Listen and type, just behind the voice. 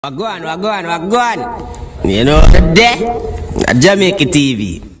Wagwan. You know, today, at Jamaican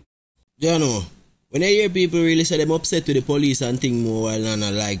TV. You know, when I hear people really say them upset to the police and think more while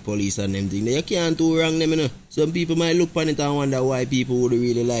not like police and them thing, you can't do wrong them, you know. Some people might look upon it and wonder why people would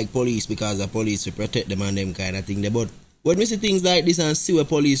really like police because the police to protect them and them kind of thing. But when we see things like this and see what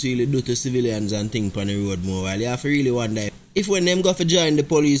police really do to civilians and things on the road more while, you have to really wonder if when them go to join the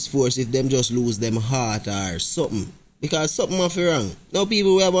police force, if them just lose them heart or something. Because something must be wrong. Now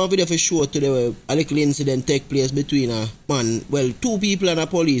people, we have one video for sure today where a little incident take place between two people and a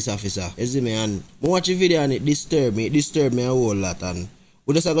police officer. You see me? And I watch the video and it disturbed me. It disturbed me a whole lot. And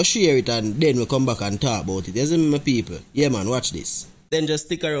we just have to share it and then we come back and talk about it. You see me, my people? Yeah man, watch this. Then just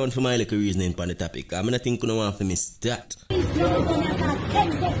stick around for my little reasoning on the topic. I'm not think you don't want to miss that.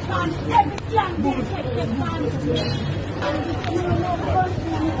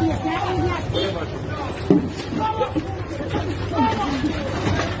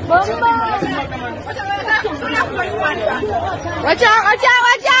 Watch out!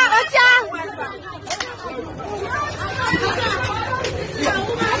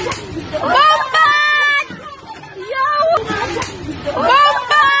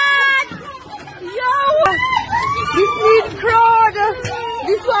 Bombard! Yo! This needs crowd.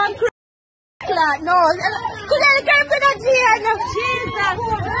 This one crowd. No. Today can't be no jail. Jesus.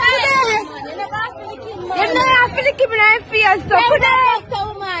 You know I feel keeping my fear so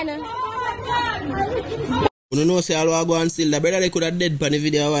You know say all go and still the brother they could have dead pan the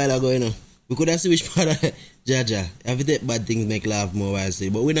video a while ago, you know. We could have see which part of Jaja. If you take bad things make laugh more while say,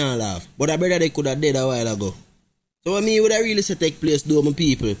 but we not laugh. But the brother they could have dead a while ago. So what me would have really say take place to my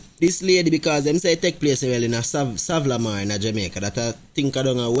people. This lady because them say take place well in a Savlamar in a Jamaica. That I think I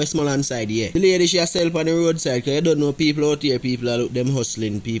don't know Westmoreland side here. The lady she herself on the roadside because you don't know people out here, people are look them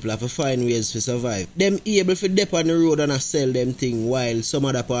hustling, people have to find ways to survive. Them able to dip on the road and sell them thing while some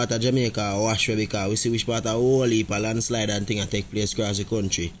other part of Jamaica wash away because we see which part of whole heap of landslide and thing take place across the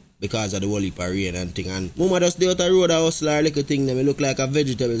country. Because of the whole heap of rain and thing. And mama just the other road a hustler little thing them look like a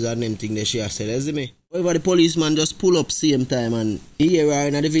vegetables and them thing they she sell, you see me? However the policeman just pull up same time and he hear her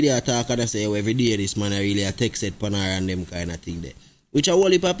in the video talk and say every day this man really a text it pan her and them kind of thing there. Which a whole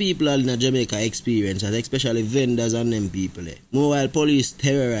heap of people in Jamaica experience, especially vendors and them people there. More while police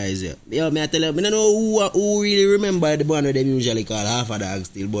terrorize you. Yo, me I tell you, I don't know who really remember the one them usually call half a dog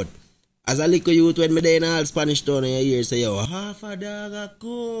still, but as a little youth when me there in all Spanish town in a year say yo, half a dog a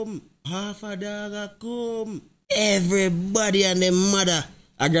come. Everybody and them mother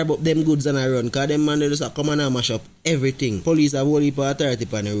I grab up them goods and I run because them man they just come and mash up everything. Police have whole heap of authority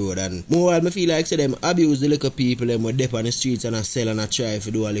on the road and more while me feel like say them abuse the little people them who dip on the streets and I sell and I try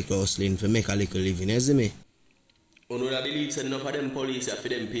to do a little hustling to make a little living, you see me? You know that believe that enough of them police for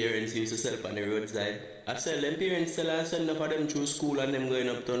them parents used to sell on the roadside. I sell them parents sell and send enough of them through school and them going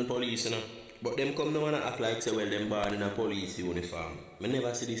up to police, you know. But them come now and act like say well them born in a police uniform. I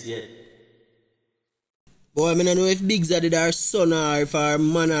never see this yet. Boy, I don't know if Biggs did our son or if our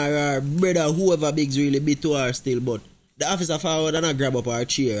man or our brother, whoever Biggs really be to her still, but the officer forward and I grab up her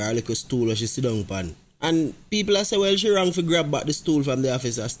chair or like a stool where she sit down upon. And people are say, well, she wrong for grab back the stool from the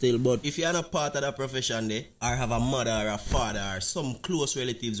officer still, but if you're not part of the profession there, or have a mother or a father or some close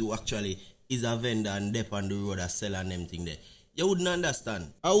relatives who actually is a vendor and dep on the road or sell and them thing there, you wouldn't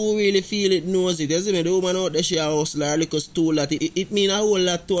understand. I who really feel it knows it. You see me, the woman out there she a hustler, like a stool that it mean a whole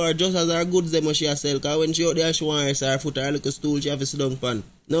lot to her just as her goods them she a sell. Cause when she out there she want her foot or like a stool she have to sit down pan.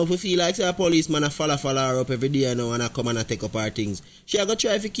 Now if we feel like say a policeman a follow her up every day now and I come and I take up her things, she a go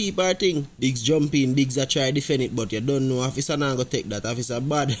try to keep her thing. Biggs jump in, Biggs a try defend it, but you don't know officer not go take that. Officer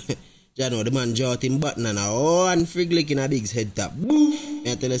bad. You know the man jaw him button and one frig lick in a Biggs head top. Boof!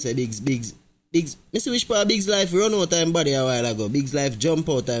 I tell you say Biggs, me see which part Biggs life run out time body a while ago. Biggs life jump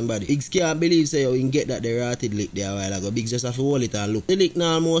out time body. Biggs can't believe say you can get that the rotted lick there a while ago. Biggs just have to hold it and look. The lick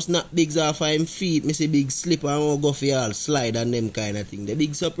now almost knock Biggs off of him feet. Me see Biggs slip and go for y'all slide and them kind of thing. The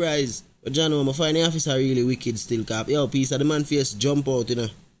big surprise. But John, I find the officer really wicked still cap. Yo, piece of the man face jump out, you know.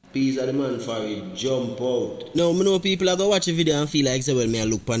 Piece of the man for it jump out. Now, I know people are going to watch the video and feel like say, well, me I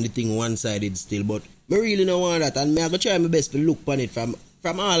look on the thing one-sided still. But I really don't want that. And me I go try my best to look on it from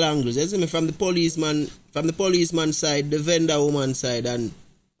all angles, you see me, from the policeman side, the vendor woman side, and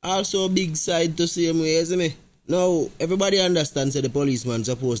also big side to same way, you see me. Now, everybody understands that the policeman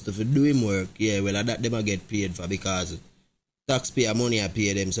supposed to do him work, yeah, well, that them a get paid for because taxpayer money I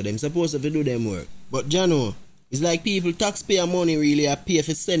pay them, so them supposed to do them work. But Jano, it's like people taxpayer money really I pay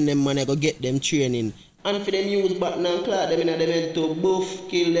for send them money go get them training. And for them use button and cloth them in them head to buff,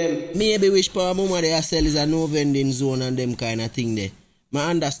 kill them. Maybe which power mama they sell is a no vending zone and them kind of thing there. I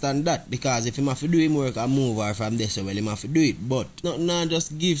understand that because if him have to do him work and move her from this, well, him have to do it. But nothing not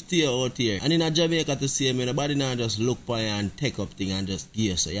just give to you out here. And in a Jamaica to see me, nobody not just look for you and take up thing and just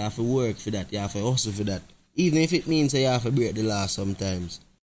give. So you have to work for that, you have to hustle for that. Even if it means you have to break the law sometimes.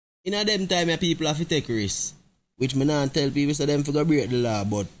 In a them time, people have to take risks. Which me not tell people so them for go break the law,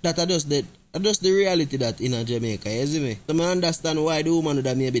 but that are just the reality that in a Jamaica, you see me? So I understand why the woman would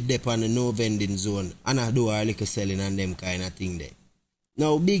have maybe dip on the no vending zone and I do her liquor selling and them kind of thing there.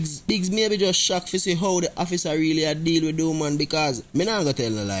 Now, Biggs maybe just shocked to see how the officer really deal with the woman because me not gonna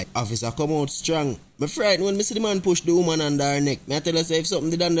tell no lie. Officer come out strong. Me frightened when me see the man push the woman under her neck. Me I tell her say if something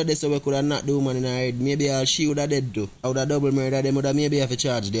did under this so we could have knocked the woman in her head, maybe she would have dead too. I would have double murder them would have maybe have to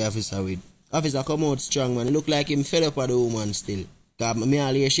charge the officer with. Officer come out strong, man. It look like him fed up at the woman still. Cause me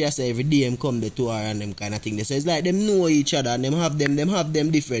all hear she say every day him come there to her and them kind of thing. They say it's like them know each other and them have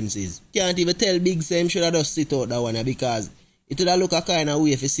them differences. Can't even tell Big say him should have just sit out that one because it would have look a kind of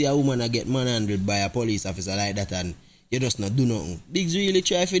way if you see a woman get manhandled by a police officer like that and you just not do nothing. Biggs really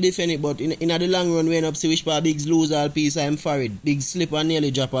try to defend it, but in the long run, we end up see which part Biggs lose all piece of him forehead. Biggs slip and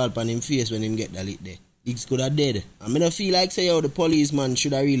nearly drop all on him face when him get the lit there. Biggs could have dead. And I don't feel like say how the policeman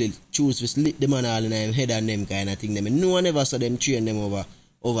should have really choose to slit the man all in him head and them kind of thing. No one ever saw them train them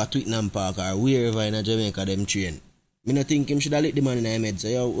over Twickenham Park or wherever in Jamaica them train. I don't think him should have lit the man in him head. So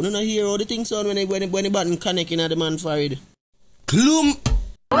yo, we don't hear how the thing sound when the button connect in the man forehead. Clum!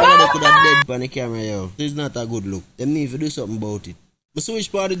 They could have dead on the camera, yo. It's not a good look. Them need to do something about it. But so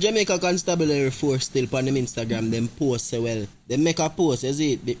which part the Jamaica Constabulary Force still on them Instagram, them post say well. They make a post, is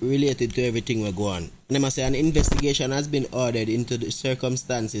it related to everything we go on. And they must say an investigation has been ordered into the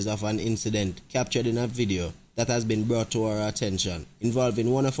circumstances of an incident captured in a video that has been brought to our attention,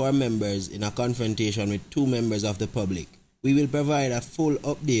 involving one of our members in a confrontation with two members of the public. We will provide a full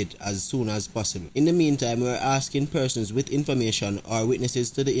update as soon as possible. In the meantime, we are asking persons with information or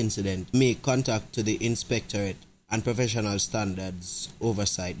witnesses to the incident to make contact to the Inspectorate and Professional Standards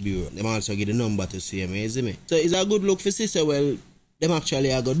Oversight Bureau. Them also give the number to CMA, isn't it? So it's a good look for sister. Well, them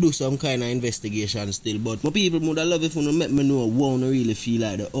actually are going to do some kind of investigation still. But my people would have love if you make me know what I really feel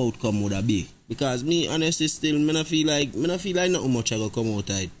like the outcome would be. Because me, honestly, still, I don't feel like not much I go come out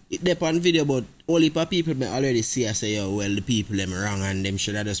of it. It depends on video, but only for people me already see I say, oh, well, the people them wrong and them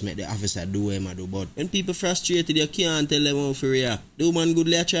should have just make the officer do what I do. But when people frustrated, you can't tell them how to react. The woman good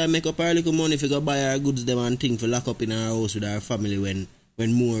try to make up her little money if you go buy her goods them and things for lock up in her house with her family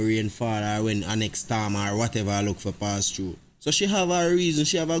when more rain fall or when a next storm or whatever I look for pass through. So she have a reason,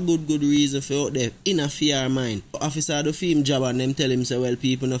 she have a good reason for out there in a fear mind. The officer do film job and them tell him say, well,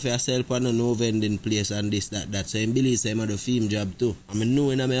 people know for yourself and no vending place and this, that. So him believe say him do film job too. I mean,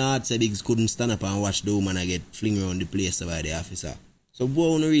 know in my heart say Biggs couldn't stand up and watch the woman I get fling around the place by the officer. So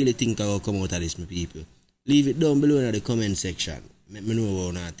what do you really think I will come out of this, my people? Leave it down below in the comment section. Let me know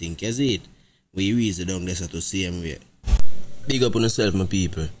what you think. Is it? We reason down there to see him way. Big up on yourself, my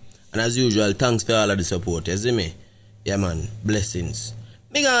people. And as usual, thanks for all of the support, you see me? Yeah man, blessings.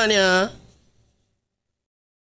 Big on ya.